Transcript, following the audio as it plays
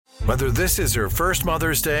Whether this is her first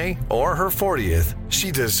Mother's Day or her 40th, she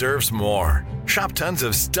deserves more. Shop tons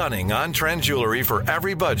of stunning on-trend jewelry for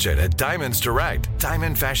every budget at Diamonds Direct.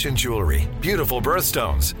 Diamond fashion jewelry, beautiful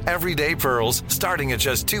birthstones, everyday pearls starting at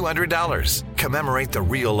just $200. Commemorate the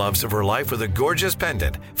real loves of her life with a gorgeous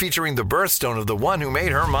pendant featuring the birthstone of the one who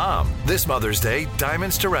made her mom. This Mother's Day,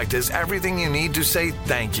 Diamonds Direct is everything you need to say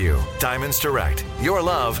thank you. Diamonds Direct. Your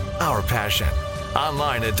love, our passion.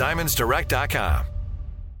 Online at diamondsdirect.com.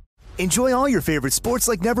 Enjoy all your favorite sports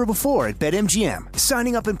like never before at BetMGM.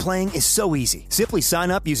 Signing up and playing is so easy. Simply sign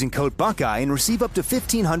up using code Buckeye and receive up to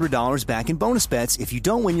 $1,500 back in bonus bets if you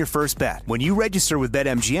don't win your first bet. When you register with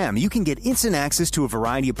BetMGM, you can get instant access to a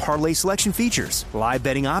variety of parlay selection features, live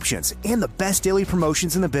betting options, and the best daily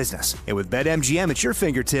promotions in the business. And with BetMGM at your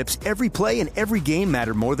fingertips, every play and every game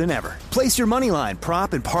matter more than ever. Place your moneyline,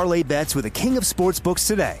 prop, and parlay bets with the king of sportsbooks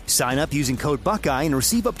today. Sign up using code Buckeye and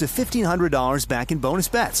receive up to $1,500 back in bonus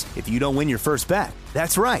bets if you don't win your first bet.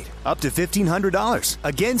 That's right, up to $1,500.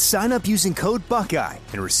 Again, sign up using code Buckeye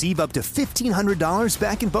and receive up to $1,500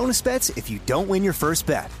 back in bonus bets if you don't win your first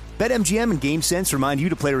bet. BetMGM and GameSense remind you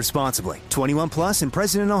to play responsibly. 21 plus and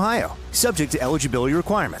present in Ohio. Subject to eligibility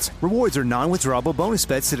requirements. Rewards are non-withdrawable bonus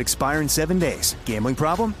bets that expire in 7 days. Gambling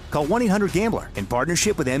problem? Call 1-800-GAMBLER in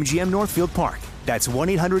partnership with MGM Northfield Park. That's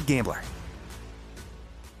 1-800-GAMBLER.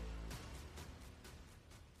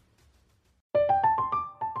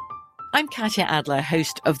 I'm Katya Adler,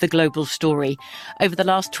 host of The Global Story. Over the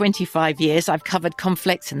last 25 years, I've covered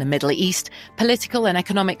conflicts in the Middle East, political and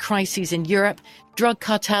economic crises in Europe, drug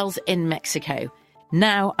cartels in Mexico.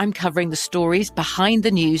 Now I'm covering the stories behind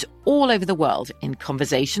the news all over the world in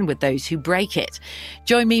conversation with those who break it.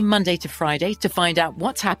 Join me Monday to Friday to find out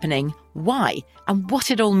what's happening, why, and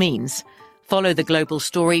what it all means. Follow The Global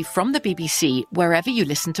Story from the BBC wherever you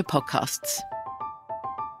listen to podcasts.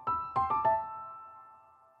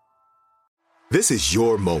 This is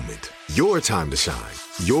your moment, your time to shine,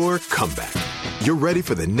 your comeback. You're ready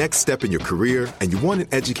for the next step in your career, and you want an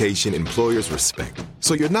education employers respect.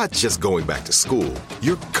 So you're not just going back to school,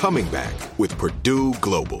 you're coming back with Purdue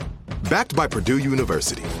Global. Backed by Purdue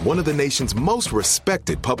University, one of the nation's most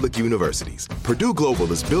respected public universities, Purdue Global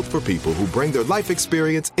is built for people who bring their life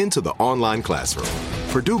experience into the online classroom.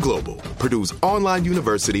 Purdue Global, Purdue's online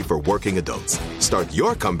university for working adults. Start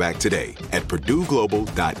your comeback today at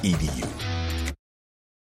purdueglobal.edu.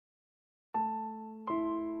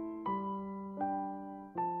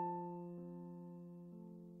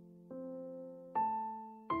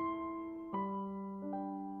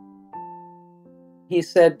 He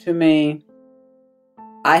said to me,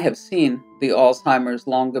 I have seen the Alzheimer's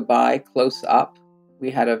long goodbye close up. We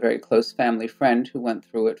had a very close family friend who went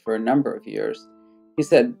through it for a number of years. He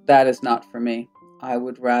said, that is not for me. I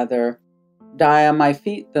would rather die on my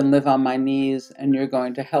feet than live on my knees, and you're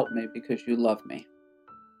going to help me because you love me.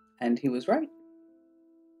 And he was right.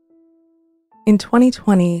 In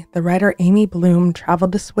 2020, the writer Amy Bloom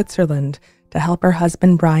traveled to Switzerland to help her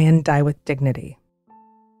husband Brian die with dignity.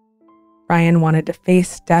 Brian wanted to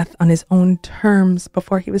face death on his own terms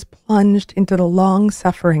before he was plunged into the long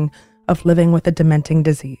suffering of living with a dementing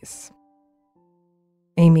disease.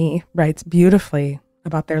 Amy writes beautifully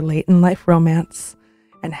about their late-in-life romance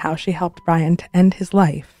and how she helped Brian to end his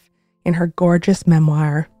life in her gorgeous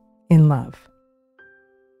memoir, In Love.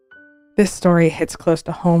 This story hits close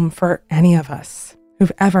to home for any of us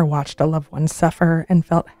who've ever watched a loved one suffer and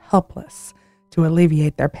felt helpless to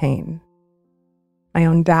alleviate their pain. My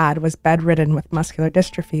own dad was bedridden with muscular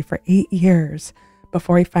dystrophy for 8 years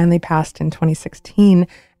before he finally passed in 2016,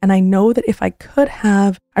 and I know that if I could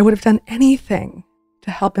have, I would have done anything to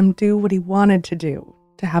help him do what he wanted to do,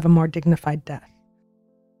 to have a more dignified death.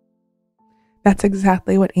 That's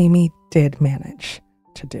exactly what Amy did manage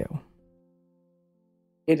to do.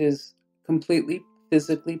 It is completely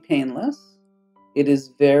physically painless. It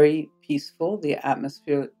is very peaceful. The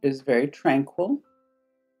atmosphere is very tranquil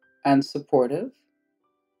and supportive.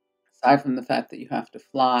 Aside from the fact that you have to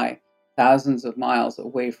fly thousands of miles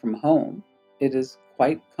away from home, it is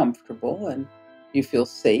quite comfortable and you feel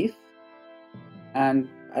safe. And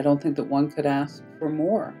I don't think that one could ask for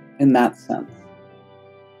more in that sense.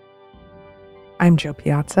 I'm Jo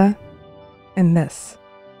Piazza, and this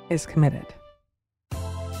is Committed.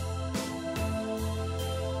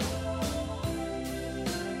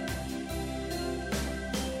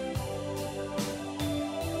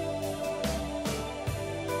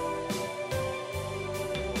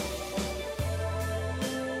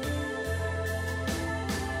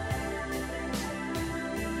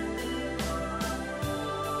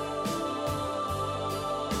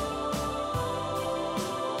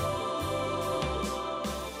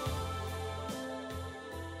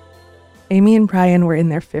 Amy and Brian were in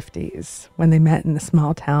their 50s when they met in the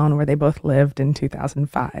small town where they both lived in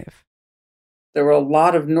 2005. There were a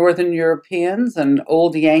lot of Northern Europeans and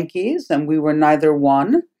old Yankees, and we were neither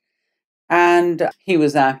one. And he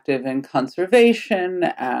was active in conservation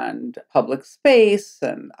and public space,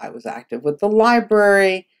 and I was active with the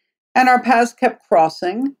library. And our paths kept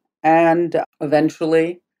crossing, and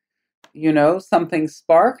eventually, something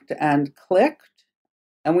sparked and clicked,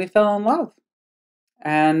 and we fell in love.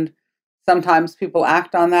 And sometimes people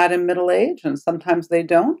act on that in middle age, and sometimes they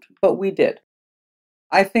don't, but we did.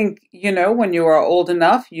 I think, when you are old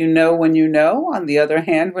enough, you know when you know. On the other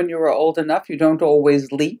hand, when you are old enough, you don't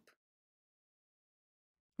always leap.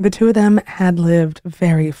 The two of them had lived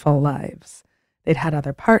very full lives. They'd had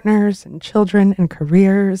other partners and children and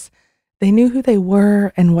careers. They knew who they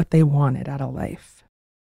were and what they wanted out of life.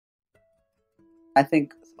 I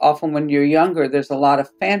think often when you're younger, there's a lot of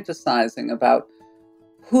fantasizing about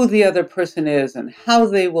who the other person is and how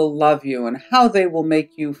they will love you and how they will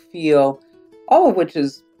make you feel, all of which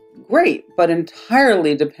is great, but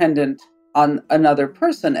entirely dependent on another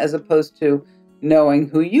person as opposed to knowing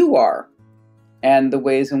who you are and the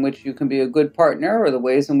ways in which you can be a good partner or the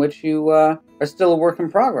ways in which you are still a work in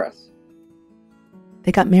progress.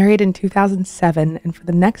 They got married in 2007, and for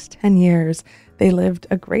the next 10 years, they lived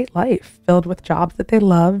a great life filled with jobs that they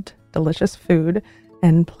loved, delicious food,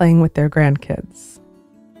 and playing with their grandkids.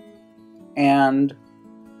 And,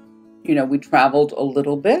 we traveled a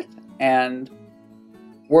little bit and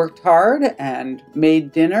worked hard and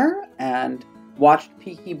made dinner and watched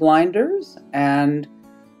Peaky Blinders and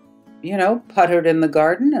puttered in the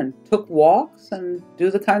garden and took walks and do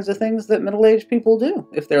the kinds of things that middle-aged people do,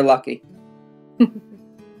 if they're lucky.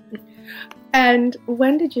 And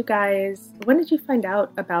when did you find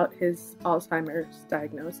out about his Alzheimer's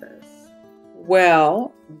diagnosis?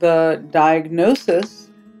 Well, the diagnosis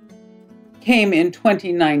came in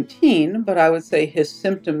 2019, but I would say his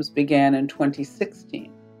symptoms began in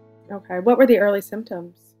 2016. Okay. What were the early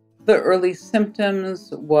symptoms? The early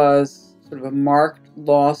symptoms was sort of a marked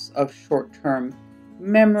loss of short-term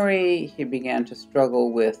memory. He began to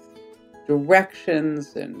struggle with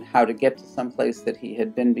directions and how to get to some place that he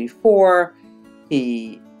had been before.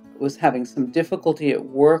 He was having some difficulty at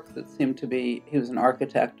work that seemed to be, he was an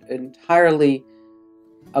architect, entirely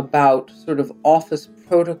about sort of office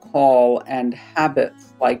protocol and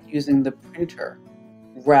habits like using the printer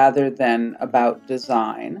rather than about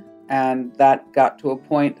design. And that got to a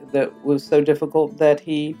point that was so difficult that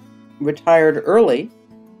he retired early,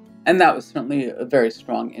 and that was certainly a very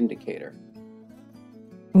strong indicator.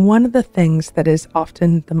 One of the things that is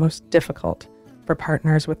often the most difficult for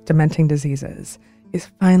partners with dementing diseases is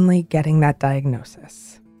finally getting that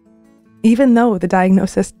diagnosis. Even though the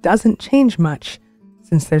diagnosis doesn't change much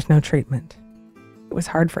since there's no treatment. It was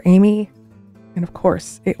hard for Amy, and of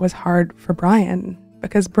course, it was hard for Brian,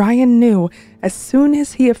 because Brian knew as soon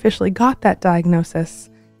as he officially got that diagnosis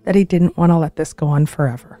that he didn't want to let this go on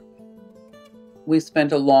forever. We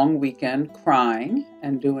spent a long weekend crying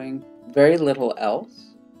and doing very little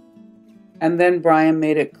else. And then Brian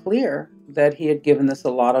made it clear that he had given this a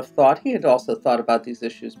lot of thought. He had also thought about these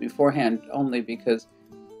issues beforehand, only because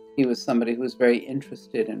he was somebody who was very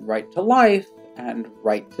interested in right to life and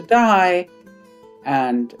right to die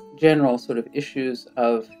and general sort of issues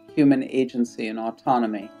of human agency and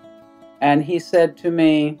autonomy. And he said to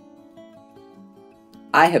me,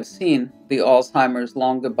 I have seen the Alzheimer's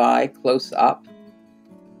long goodbye close up.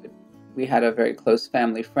 We had a very close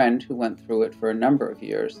family friend who went through it for a number of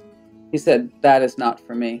years. He said, that is not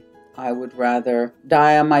for me. I would rather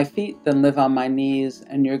die on my feet than live on my knees,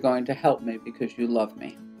 and you're going to help me because you love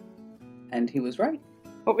me. And he was right.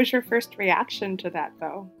 What was your first reaction to that,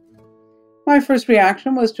 though? My first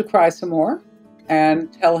reaction was to cry some more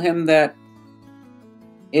and tell him that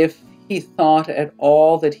if he thought at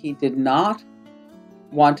all that he did not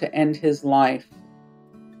want to end his life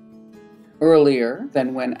earlier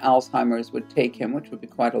than when Alzheimer's would take him, which would be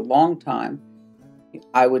quite a long time,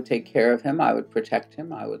 I would take care of him, I would protect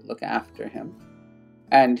him, I would look after him.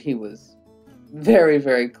 And he was very,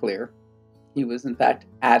 very clear. He was, in fact,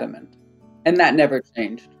 adamant. And that never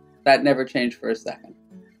changed. That never changed for a second.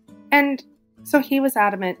 And so he was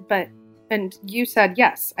adamant, and you said,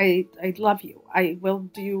 yes, I love you. I will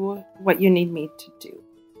do what you need me to do.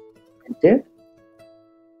 I did.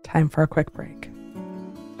 Time for a quick break.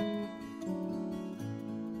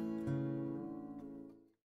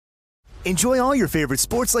 Enjoy all your favorite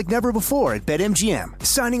sports like never before at BetMGM.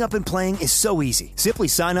 Signing up and playing is so easy. Simply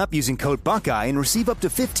sign up using code Buckeye and receive up to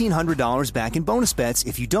 $1,500 back in bonus bets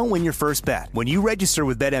if you don't win your first bet. When you register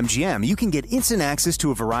with BetMGM, you can get instant access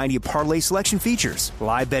to a variety of parlay selection features,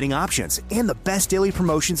 live betting options, and the best daily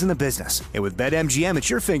promotions in the business. And with BetMGM at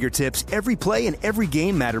your fingertips, every play and every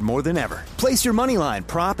game matter more than ever. Place your moneyline,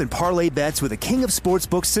 prop, and parlay bets with the king of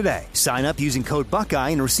sportsbooks today. Sign up using code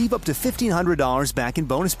Buckeye and receive up to $1,500 back in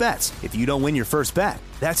bonus bets if you don't win your first bet.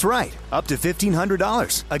 That's right, up to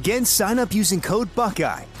 $1,500. Again, sign up using code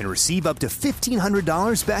Buckeye and receive up to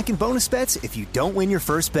 $1,500 back in bonus bets if you don't win your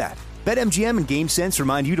first bet. BetMGM and GameSense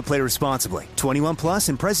remind you to play responsibly. 21 plus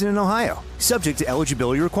and present in Ohio. Subject to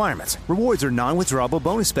eligibility requirements. Rewards are non-withdrawable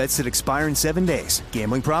bonus bets that expire in 7 days.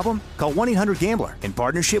 Gambling problem? Call 1-800-GAMBLER in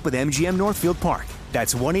partnership with MGM Northfield Park.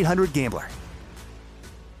 That's 1-800-GAMBLER.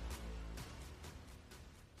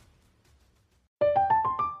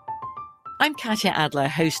 I'm Katya Adler,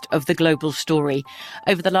 host of The Global Story.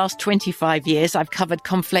 Over the last 25 years, I've covered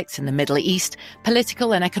conflicts in the Middle East,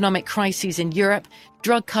 political and economic crises in Europe,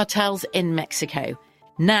 drug cartels in Mexico.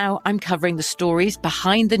 Now I'm covering the stories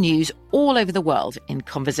behind the news all over the world in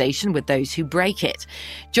conversation with those who break it.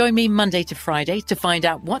 Join me Monday to Friday to find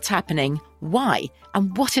out what's happening, why,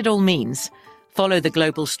 and what it all means. Follow The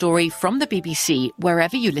Global Story from the BBC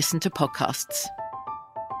wherever you listen to podcasts.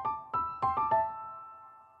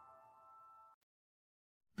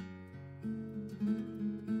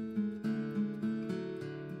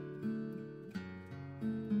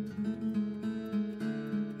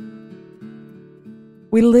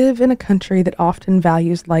 We live in a country that often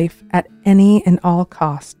values life at any and all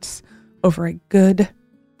costs over a good,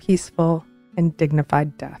 peaceful, and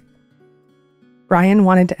dignified death. Brian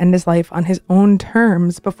wanted to end his life on his own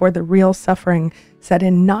terms before the real suffering set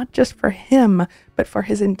in, not just for him, but for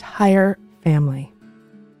his entire family.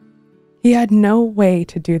 He had no way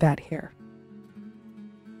to do that here.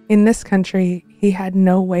 In this country, he had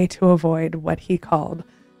no way to avoid what he called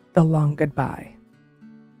the long goodbye.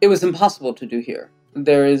 It was impossible to do here.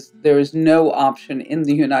 There is no option in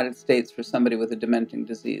the United States for somebody with a dementing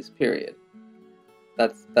disease, period.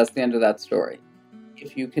 That's the end of that story.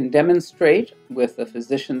 If you can demonstrate with a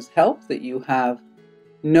physician's help that you have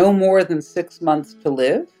no more than 6 months to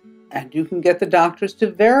live, and you can get the doctors to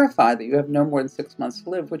verify that you have no more than 6 months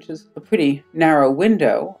to live, which is a pretty narrow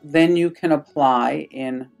window, then you can apply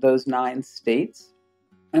in those 9 states.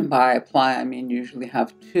 And by apply, I mean usually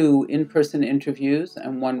have 2 in-person interviews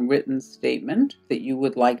and 1 written statement that you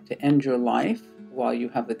would like to end your life while you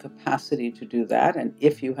have the capacity to do that, and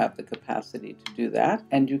if you have the capacity to do that.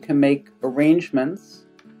 And you can make arrangements,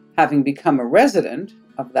 having become a resident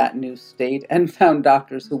of that new state and found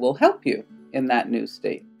doctors who will help you in that new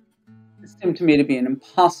state. It seemed to me to be an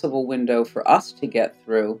impossible window for us to get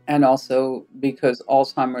through, and also because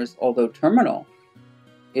Alzheimer's, although terminal,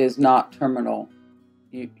 is not terminal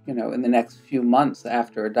you know, in the next few months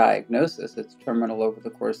after a diagnosis. It's terminal over the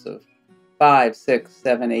course of 5, 6,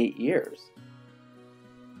 7, 8 years.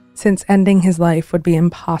 Since ending his life would be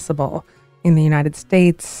impossible in the United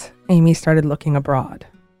States, Amy started looking abroad.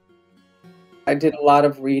 I did a lot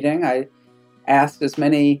of reading. I asked as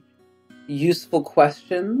many useful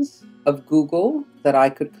questions of Google that I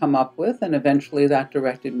could come up with, and eventually that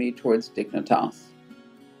directed me towards Dignitas,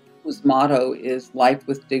 whose motto is life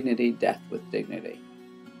with dignity, death with dignity.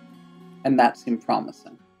 And that seemed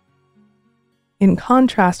promising. In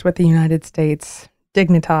contrast with the United States,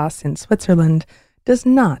 Dignitas in Switzerland does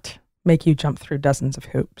not make you jump through dozens of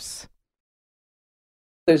hoops.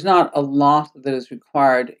 There's not a lot that is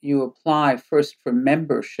required. You apply first for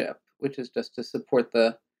membership, which is just to support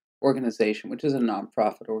the organization, which is a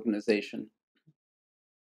nonprofit organization.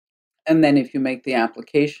 And then if you make the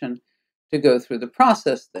application to go through the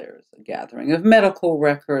process, there's a gathering of medical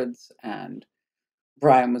records, and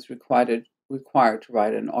Brian was required to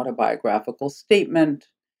write an autobiographical statement,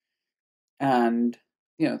 and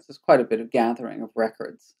there's quite a bit of gathering of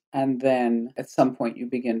records. And then at some point you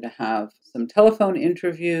begin to have some telephone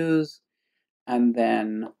interviews, and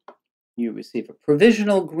then you receive a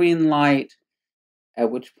provisional green light, at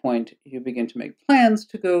which point you begin to make plans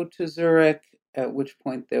to go to Zurich, at which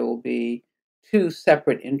point there will be 2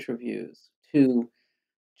 separate interviews to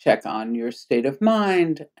check on your state of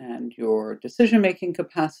mind and your decision-making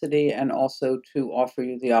capacity, and also to offer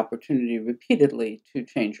you the opportunity repeatedly to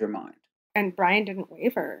change your mind. And Brian didn't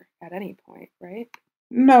waver at any point, right?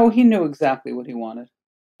 No, he knew exactly what he wanted.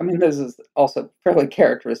 I mean, this is also fairly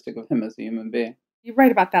characteristic of him as a human being. You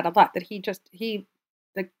write about that a lot, that he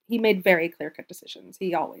made very clear-cut decisions.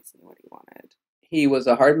 He always knew what he wanted. He was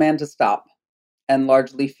a hard man to stop and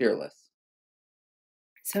largely fearless.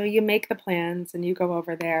 So you make the plans and you go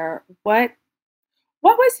over there. What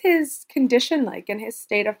was his condition like and his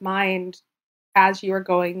state of mind as you were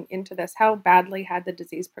going into this? How badly had the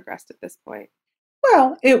disease progressed at this point?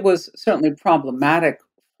 Well, it was certainly problematic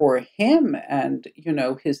for him and,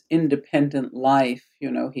 his independent life.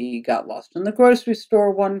 He got lost in the grocery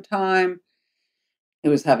store one time. He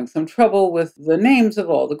was having some trouble with the names of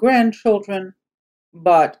all the grandchildren,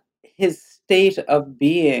 but his state of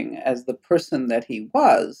being as the person that he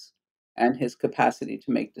was and his capacity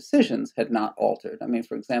to make decisions had not altered. I mean,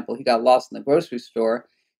 for example, he got lost in the grocery store.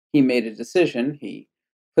 He made a decision. He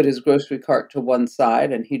put his grocery cart to one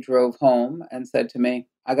side and he drove home and said to me,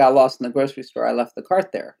 I got lost in the grocery store. I left the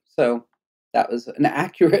cart there. So that was an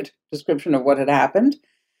accurate description of what had happened.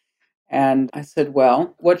 And I said,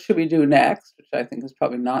 well, what should we do next? Which I think is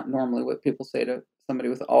probably not normally what people say to somebody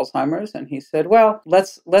with Alzheimer's. And he said, well,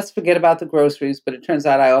 let's forget about the groceries. But it turns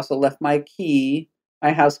out I also left my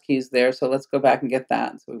house keys there. So let's go back and get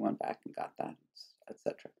that. And so we went back and got that,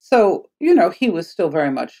 etc. So, he was still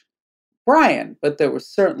very much Brian, but there was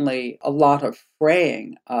certainly a lot of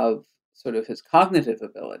fraying of sort of his cognitive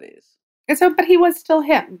abilities. And so, but he was still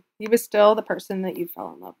him. He was still the person that you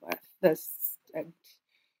fell in love with.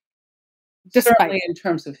 Certainly in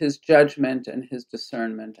terms of his judgment and his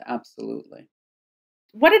discernment, absolutely.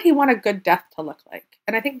 What did he want a good death to look like?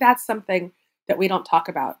 And I think that's something that we don't talk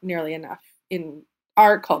about nearly enough in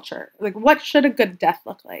our culture. Like, what should a good death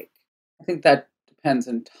look like? I think that depends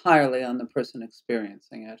entirely on the person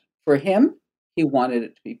experiencing it. For him, he wanted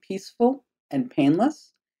it to be peaceful and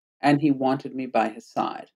painless, and he wanted me by his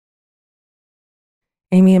side.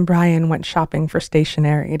 Amy and Brian went shopping for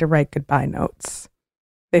stationery to write goodbye notes.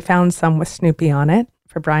 They found some with Snoopy on it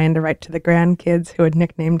for Brian to write to the grandkids who had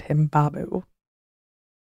nicknamed him Babu.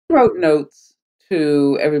 He wrote notes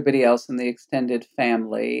to everybody else in the extended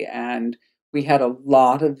family, and we had a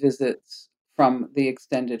lot of visits from the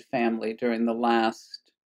extended family during the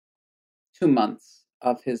last 2 months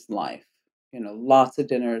of his life. Lots of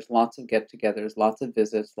dinners, lots of get-togethers, lots of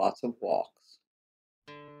visits, lots of walks.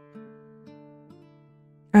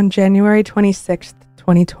 On January 26th,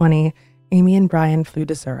 2020, Amy and Brian flew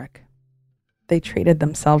to Zurich. They treated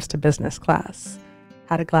themselves to business class,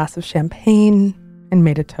 had a glass of champagne, and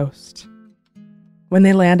made a toast. When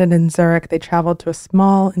they landed in Zurich, they traveled to a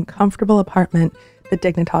small and comfortable apartment that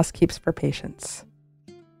Dignitas keeps for patients.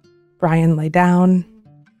 Brian lay down.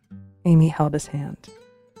 Amy held his hand.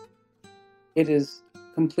 It is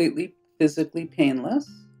completely physically painless.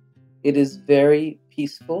 It is very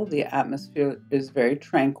peaceful. The atmosphere is very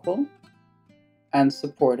tranquil and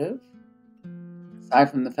supportive. Aside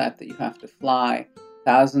from the fact that you have to fly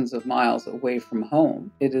thousands of miles away from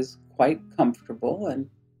home, it is quite comfortable and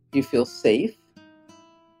you feel safe.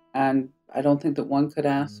 And I don't think that one could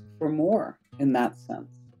ask for more in that sense.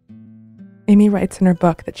 Amy writes in her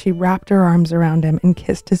book that she wrapped her arms around him and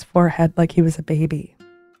kissed his forehead like he was a baby.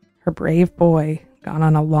 Her brave boy gone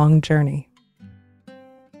on a long journey.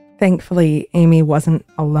 Thankfully, Amy wasn't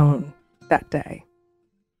alone that day.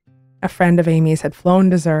 A friend of Amy's had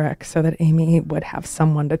flown to Zurich so that Amy would have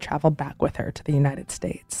someone to travel back with her to the United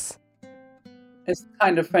States. It's the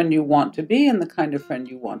kind of friend you want to be and the kind of friend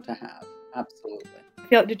you want to have. Absolutely.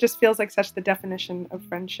 It just feels like such the definition of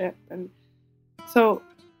friendship. And so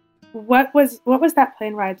what was that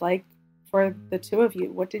plane ride like for the two of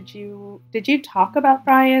you? Did you talk about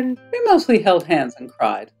Brian? We mostly held hands and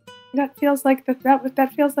cried. That feels like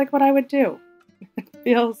that feels like what I would do.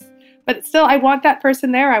 But still, I want that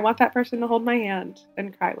person there. I want that person to hold my hand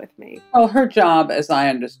and cry with me. Well, her job, as I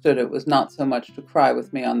understood it, was not so much to cry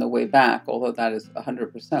with me on the way back, although that is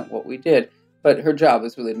 100% what we did. But her job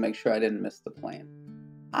was really to make sure I didn't miss the plane.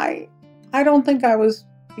 I don't think I was,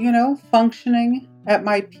 functioning at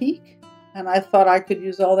my peak, and I thought I could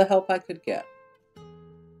use all the help I could get.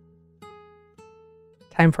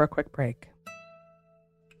 Time for a quick break.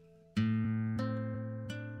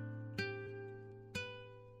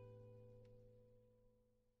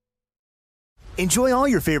 Enjoy all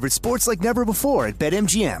your favorite sports like never before at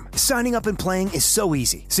BetMGM. Signing up and playing is so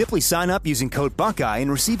easy. Simply sign up using code Buckeye and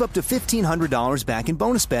receive up to $1,500 back in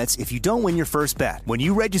bonus bets if you don't win your first bet. When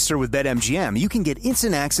you register with BetMGM, you can get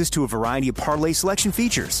instant access to a variety of parlay selection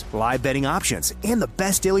features, live betting options, and the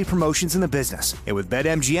best daily promotions in the business. And with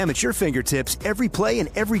BetMGM at your fingertips, every play and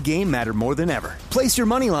every game matter more than ever. Place your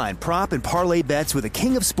moneyline, prop, and parlay bets with the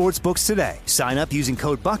king of sportsbooks today. Sign up using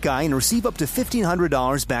code Buckeye and receive up to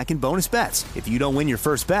 $1,500 back in bonus bets if you don't win your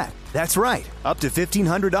first bet. That's right, up to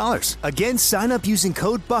 $1,500. Again, sign up using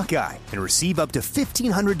code Buckeye and receive up to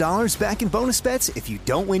 $1,500 back in bonus bets if you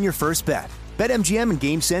don't win your first bet. BetMGM and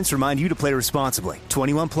GameSense remind you to play responsibly.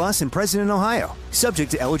 21 plus and present in Ohio.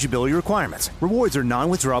 Subject to eligibility requirements. Rewards are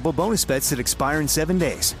non-withdrawable bonus bets that expire in 7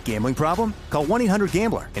 days. Gambling problem? Call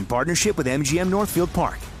 1-800-GAMBLER in partnership with MGM Northfield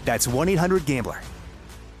Park. That's 1-800-GAMBLER.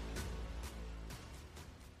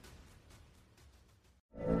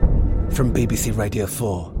 From BBC Radio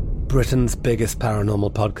 4, Britain's biggest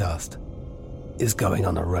paranormal podcast is going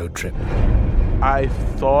on a road trip. I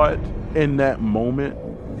thought in that moment,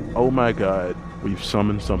 oh my God, we've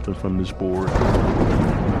summoned something from this board.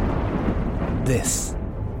 This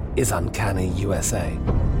is Uncanny USA.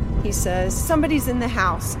 He says, somebody's in the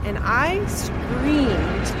house, and I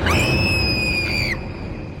screamed.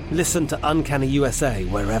 Listen to Uncanny USA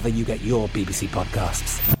wherever you get your BBC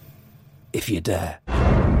podcasts, if you dare.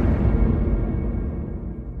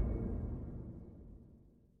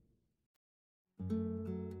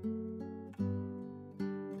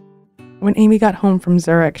 When Amy got home from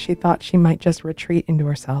Zurich, she thought she might just retreat into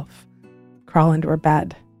herself, crawl into her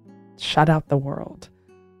bed, shut out the world.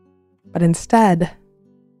 But instead,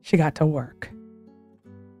 she got to work.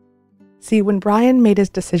 See, when Brian made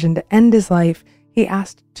his decision to end his life, he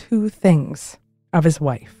asked two things of his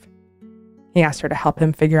wife. He asked her to help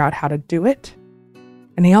him figure out how to do it,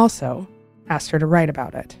 and he also asked her to write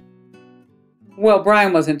about it. Well,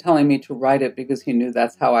 Brian wasn't telling me to write it because he knew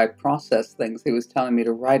that's how I process things. He was telling me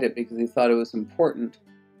to write it because he thought it was important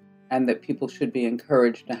and that people should be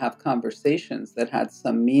encouraged to have conversations that had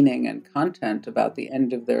some meaning and content about the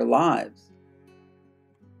end of their lives.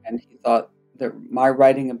 And he thought that my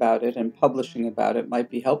writing about it and publishing about it might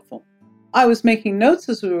be helpful. I was making notes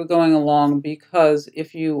as we were going along because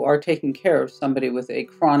if you are taking care of somebody with a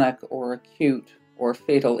chronic or acute or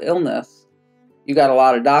fatal illness, you got a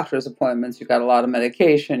lot of doctor's appointments, you got a lot of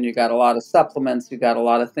medication, you got a lot of supplements, you got a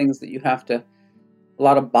lot of things that you have to, a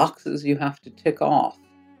lot of boxes you have to tick off.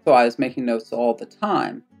 So I was making notes all the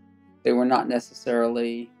time. They were not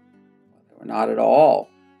necessarily, they were not at all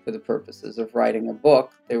for the purposes of writing a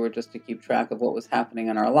book. They were just to keep track of what was happening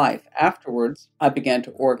in our life. Afterwards, I began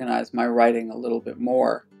to organize my writing a little bit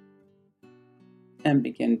more and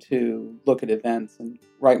begin to look at events and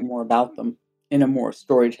write more about them in a more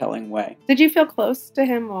storytelling way. Did you feel close to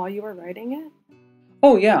him while you were writing it?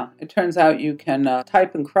 Oh, yeah. It turns out you can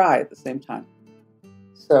type and cry at the same time.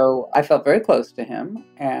 So I felt very close to him,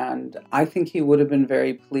 and I think he would have been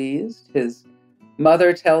very pleased. His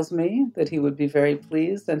mother tells me that he would be very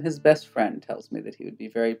pleased, and his best friend tells me that he would be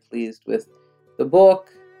very pleased with the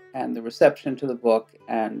book and the reception to the book,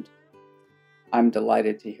 and I'm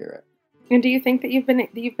delighted to hear it. And do you think that you've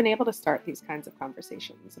been able to start these kinds of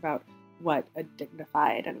conversations about what a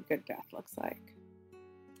dignified and good death looks like?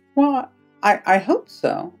 Well, I hope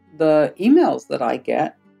so. The emails that I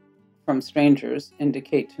get from strangers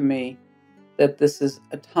indicate to me that this is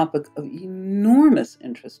a topic of enormous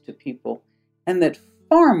interest to people and that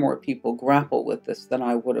far more people grapple with this than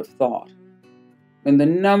I would have thought. I mean, the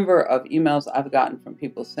number of emails I've gotten from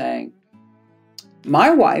people saying,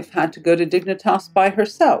 my wife had to go to Dignitas by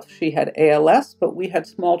herself. She had ALS, but we had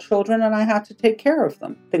small children and I had to take care of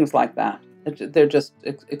them. Things like that. They're just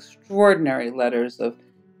extraordinary letters of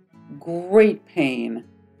great pain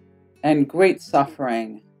and great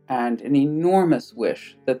suffering and an enormous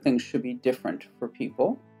wish that things should be different for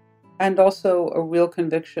people. And also a real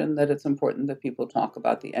conviction that it's important that people talk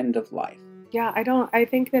about the end of life. Yeah, I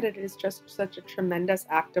think that it is just such a tremendous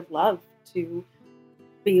act of love to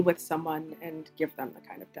be with someone and give them the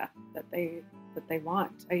kind of death that they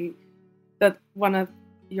want. That one of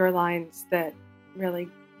your lines that really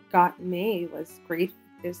got me was, grief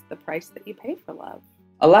is the price that you pay for love.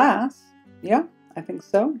 Alas, yeah, I think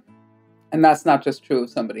so. And that's not just true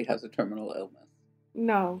if somebody has a terminal illness.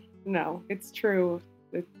 No, it's true.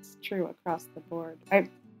 It's true across the board. I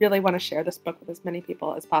really want to share this book with as many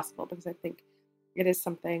people as possible because I think it is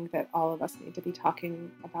something that all of us need to be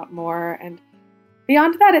talking about more. And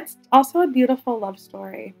beyond that, it's also a beautiful love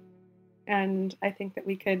story. And I think that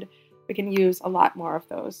we can use a lot more of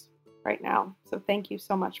those right now. So thank you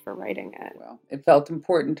so much for writing it. Well, it felt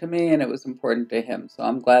important to me and it was important to him. So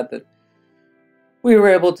I'm glad that we were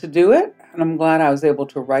able to do it. And I'm glad I was able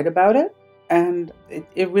to write about it. And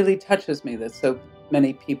it really touches me that so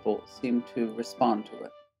many people seem to respond to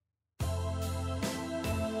it.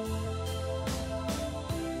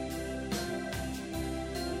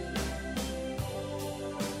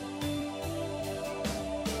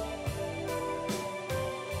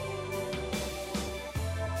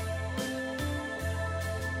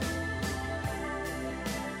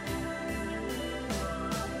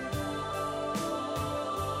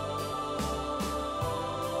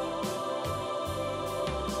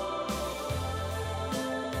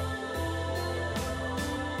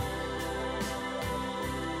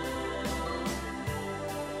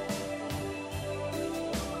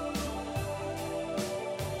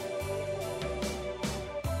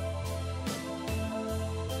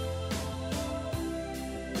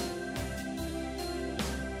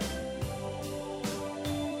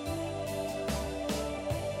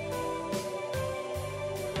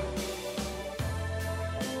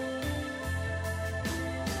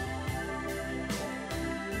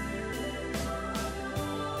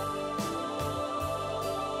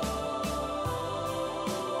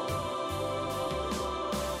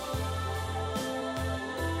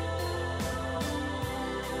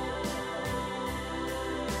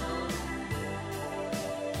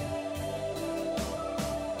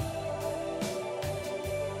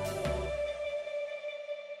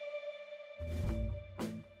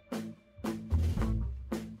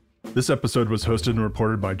 This episode was hosted and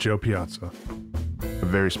reported by Joe Piazza. A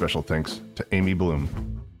very special thanks to Amy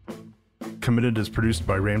Bloom. Committed is produced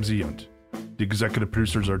by Ramsey Yunt. The executive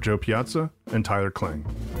producers are Joe Piazza and Tyler Klang.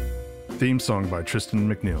 Theme song by Tristan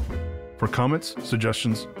McNeil. For comments,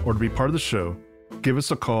 suggestions, or to be part of the show, give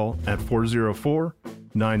us a call at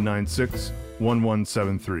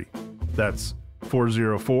 404-996-1173. That's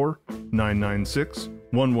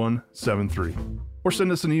 404-996-1173. Or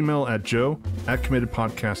send us an email at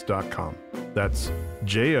joe@committedpodcast.com. That's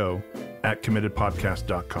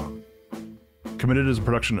jo@committedpodcast.com. Committed is a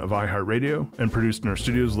production of iHeartRadio and produced in our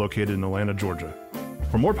studios located in Atlanta, Georgia.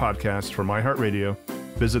 For more podcasts from iHeartRadio,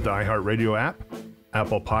 visit the iHeartRadio app,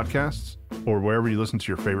 Apple Podcasts, or wherever you listen to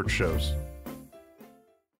your favorite shows.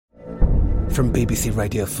 From BBC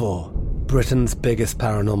Radio 4, Britain's biggest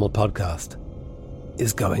paranormal podcast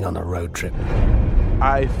is going on a road trip.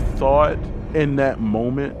 I thought in that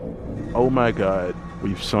moment, oh my God,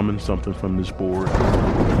 we've summoned something from this board.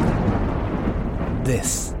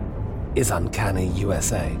 This is Uncanny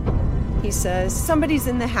USA. He says, somebody's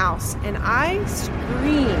in the house, and I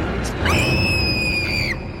screamed.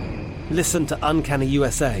 Listen to Uncanny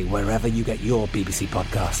USA wherever you get your BBC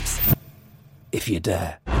podcasts, if you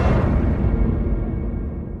dare.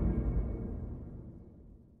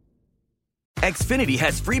 Xfinity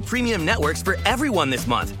has free premium networks for everyone this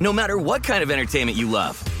month, no matter what kind of entertainment you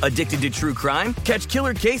love. Addicted to true crime? Catch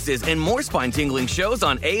killer cases and more spine-tingling shows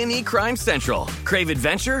on A&E Crime Central. Crave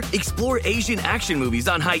adventure? Explore Asian action movies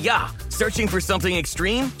on Hi-YAH. Searching for something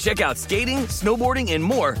extreme? Check out skating, snowboarding, and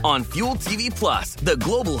more on Fuel TV Plus, the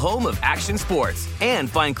global home of action sports. And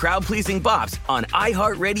find crowd-pleasing bops on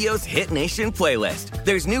iHeartRadio's Hit Nation playlist.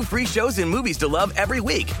 There's new free shows and movies to love every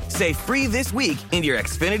week. Say free this week in your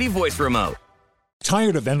Xfinity voice remote.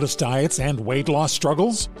 Tired of endless diets and weight loss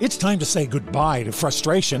struggles? It's time to say goodbye to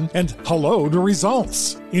frustration and hello to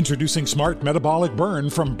results. Introducing Smart Metabolic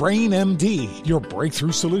Burn from Brain MD, your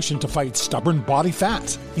breakthrough solution to fight stubborn body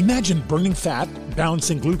fat. Imagine burning fat,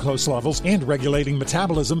 balancing glucose levels, and regulating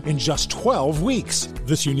metabolism in just 12 weeks.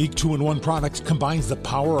 This unique 2-in-1 product combines the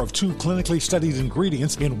power of 2 clinically studied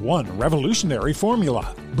ingredients in one revolutionary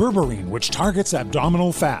formula. Berberine, which targets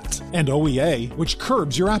abdominal fat, and OEA, which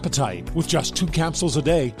curbs your appetite. With just 2 capsules a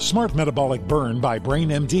day, Smart Metabolic Burn by Brain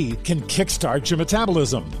MD can kickstart your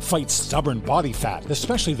metabolism, fight stubborn body fat,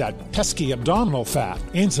 especially that pesky abdominal fat,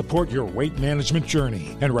 and support your weight management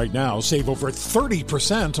journey. And right now, save over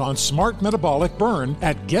 30% on Smart Metabolic Burn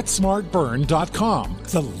at GetSmartBurn.com.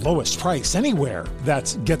 The lowest price anywhere.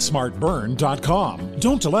 That's GetSmartBurn.com.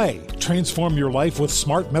 Don't delay. Transform your life with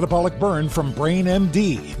Smart Metabolic Burn from Brain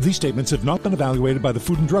MD. These statements have not been evaluated by the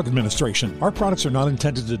Food and Drug Administration. Our products are not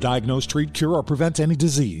intended to diagnose, treat, cure, or prevent any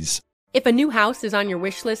disease. If a new house is on your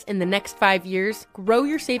wish list in the next 5 years, grow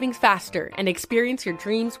your savings faster and experience your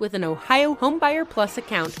dreams with an Ohio Homebuyer Plus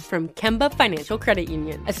account from Kemba Financial Credit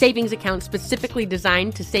Union. A savings account specifically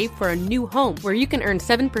designed to save for a new home, where you can earn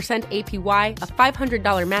 7% APY, a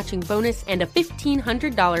 $500 matching bonus, and a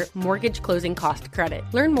 $1,500 mortgage closing cost credit.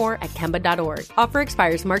 Learn more at Kemba.org. Offer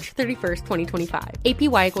expires March 31st, 2025.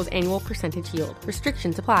 APY equals annual percentage yield.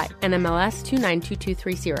 Restrictions apply. NMLS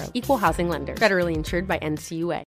 292230. Equal housing lender. Federally insured by NCUA.